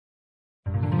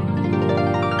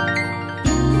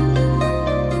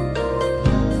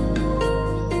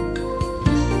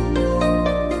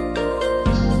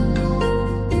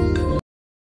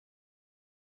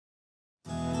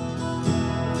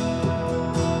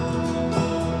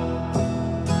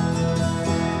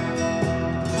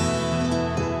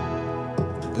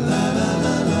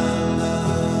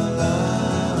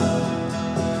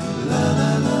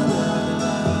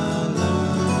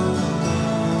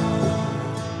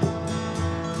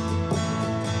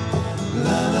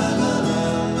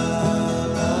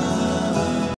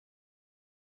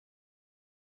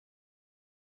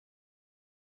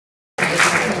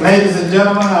and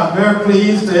gentlemen, I'm very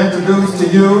pleased to introduce to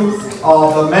you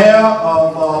the mayor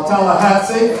of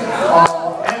Tallahassee,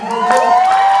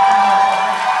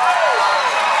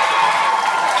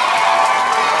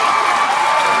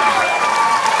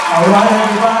 All right,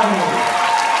 everybody.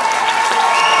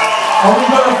 Are we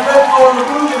going to flip or the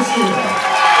blue this year?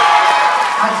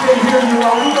 I can't hear you.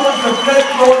 Are we going to flip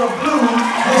or the blue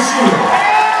this year?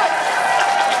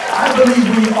 I believe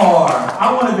we are.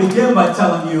 I want to begin by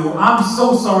telling you, I'm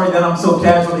so sorry that I'm so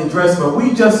casually dressed, but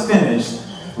we just finished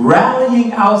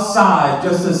rallying outside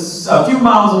just a few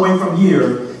miles away from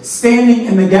here, standing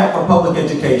in the gap for public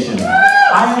education.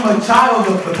 I am a child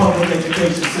of the public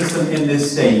education system in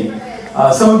this state.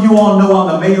 Some of you all know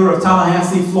I'm the mayor of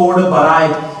Tallahassee, Florida, but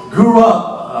I grew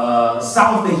up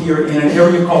south of here in an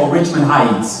area called Richmond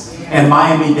Heights and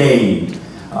Miami-Dade.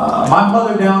 My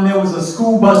mother down there was a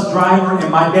school bus driver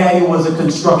and my daddy was a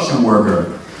construction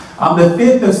worker. I'm the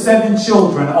fifth of 7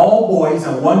 children, all boys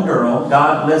and 1 girl.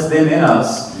 God bless them and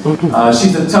us.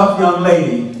 She's a tough young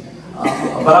lady.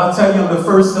 But I'll tell you, I'm the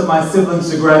first of my siblings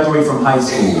to graduate from high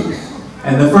school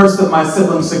and the first of my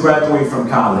siblings to graduate from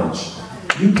college.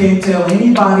 You can't tell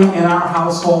anybody in our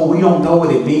household we don't know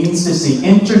what it means to see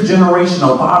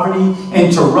intergenerational poverty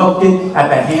interrupted at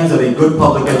the hands of a good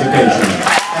public education.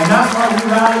 And that's why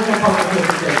we rally for public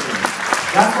education.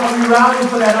 That's why we rally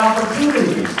for that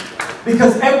opportunity.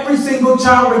 Because every single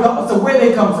child, regardless of where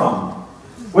they come from,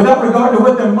 without regard to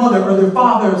what their mother or their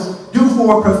fathers do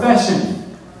for a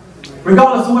profession,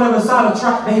 regardless of whatever side of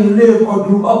track they live or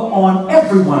grew up on,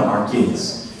 every one of our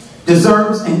kids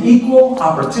deserves an equal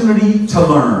opportunity to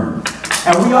learn.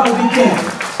 And we ought to begin.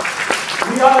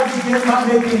 We ought to begin by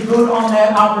making good on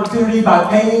that opportunity by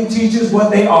paying teachers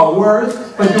what they are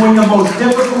worth for doing the most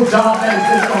difficult job that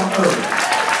exists on earth.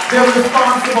 They're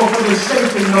responsible for the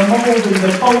shaping, the molding,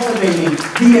 the cultivating,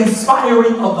 the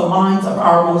inspiring of the minds of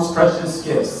our most precious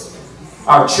gifts,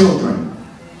 our children.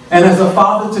 And as a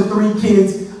father to 3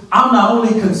 kids, I'm not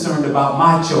only concerned about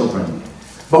my children,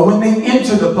 but when they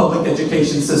enter the public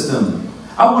education system,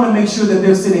 I want to make sure that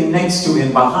they're sitting next to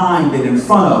and behind and in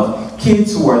front of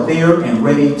kids who are there and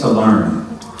ready to learn.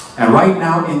 And right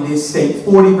now in this state,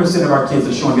 40% of our kids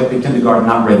are showing up in kindergarten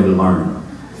not ready to learn.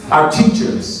 Our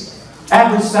teachers,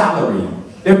 average salary,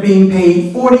 they're being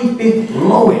paid 45th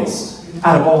lowest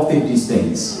out of all 50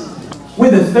 states.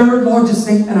 We're the 3rd largest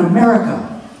state in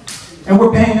America. And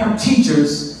we're paying our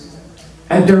teachers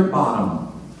at dirt bottom.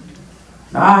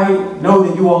 Now, I know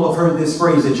that you all have heard this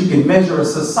phrase that you can measure a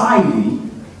society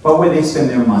by where they spend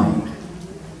their money.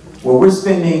 Well, we're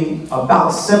spending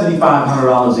about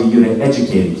 $7,500 a year to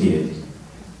educate a kid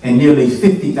and nearly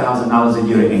 $50,000 a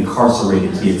year to incarcerate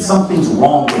a kid. Something's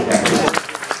wrong with that picture.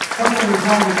 Something is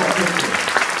wrong with that picture.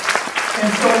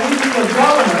 And so we need a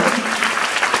governor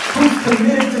who's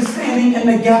committed to standing in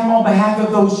the gap on behalf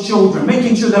of those children,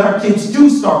 making sure that our kids do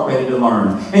start ready to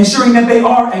learn, ensuring that they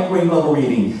are at grade level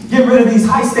reading. Get rid of these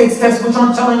high stakes tests which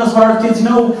aren't telling us what our kids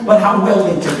know, but how well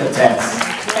they took the test.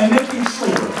 And making sure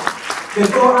that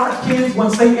for our kids,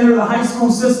 once they enter the high school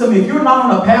system, if you're not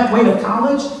on a pathway to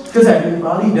college, because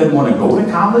everybody doesn't want to go to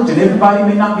college and everybody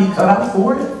may not be cut out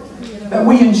for it, that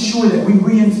we ensure that we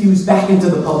reinfuse back into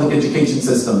the public education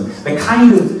system the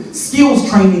kind of skills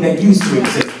training that used to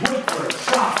exist. Woodwork,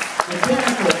 shop,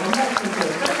 mechanical, electrical,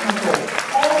 technical,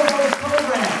 all of those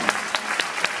programs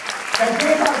that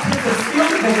gave our kids a skill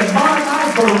that they could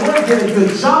modernize, go to work, get a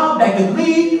good job that could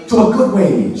lead to a good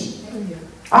wage.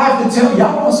 I have to tell you,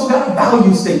 I've also got a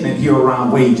value statement here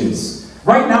around wages.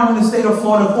 Right now in the state of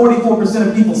Florida, 44%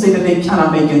 of people say that they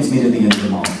cannot make ends meet at the end of the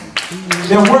month.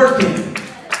 They're working.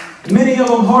 Many of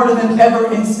them harder than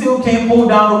ever and still can't pull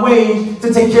down a wage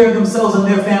to take care of themselves and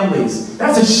their families.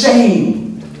 That's a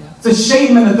shame. It's a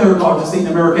shame in the 3rd largest state in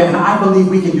America, and I believe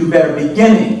we can do better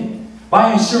beginning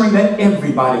by ensuring that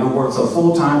everybody who works a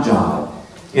full-time job,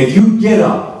 if you get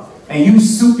up and you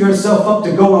suit yourself up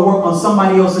to go and work on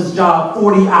somebody else's job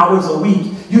 40 hours a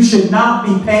week, you should not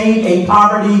be paid a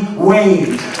poverty wage.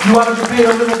 You ought to be paid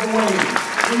a livable wage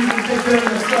so you can take care of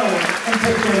yourself and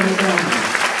take care of your family.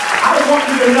 I want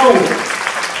you to know,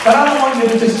 but I don't want you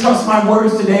to just trust my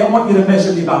words today. I want you to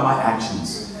measure me by my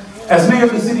actions. As mayor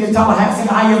of the city of Tallahassee,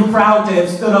 I am proud to have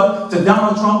stood up to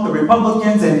Donald Trump, the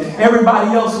Republicans, and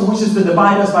everybody else who wishes to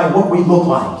divide us by what we look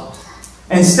like.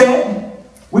 Instead,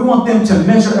 we want them to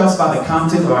measure us by the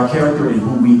content of our character and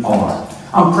who we are.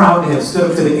 I'm proud to have stood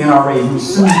up to the NRA who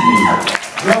sued me,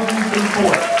 held me in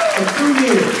court for 2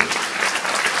 years.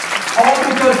 All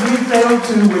because we failed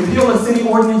to repeal a city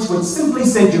ordinance which simply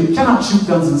said you cannot shoot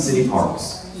guns in city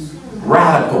parks.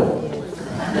 Radical.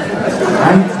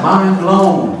 Right? Mind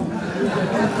blown.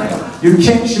 You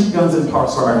can't shoot guns in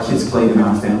parks where our kids played in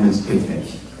our family's picnic.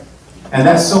 And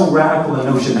that's so radical a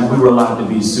notion that we were allowed to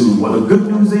be sued. Well, the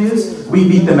good news is we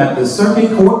beat them at the circuit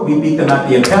court, we beat them at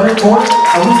the appellate court,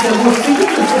 and we said, we'll see you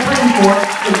in the Supreme Court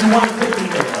if you want to take it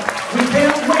there. We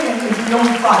can't win if we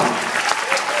don't fight.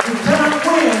 We cannot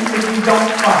win if we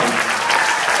don't fight.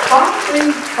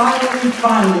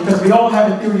 Finally, because we all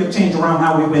have a theory of change around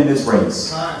how we win this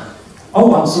race.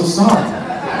 Oh, I'm so sorry.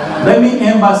 Let me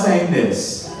end by saying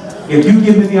this. If you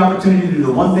give me the opportunity to do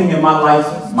the one thing in my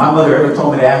life my mother ever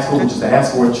told me to ask for, which is to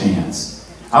ask for a chance.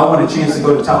 I want a chance to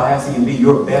go to Tallahassee and be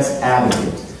your best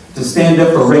advocate, to stand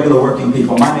up for regular working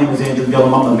people. My name is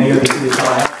Gillum. I'm the mayor of the city of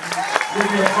Tallahassee.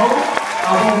 Give me a vote.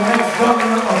 I want the next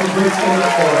governor of the great state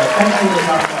of Florida. Thank you for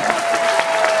your time.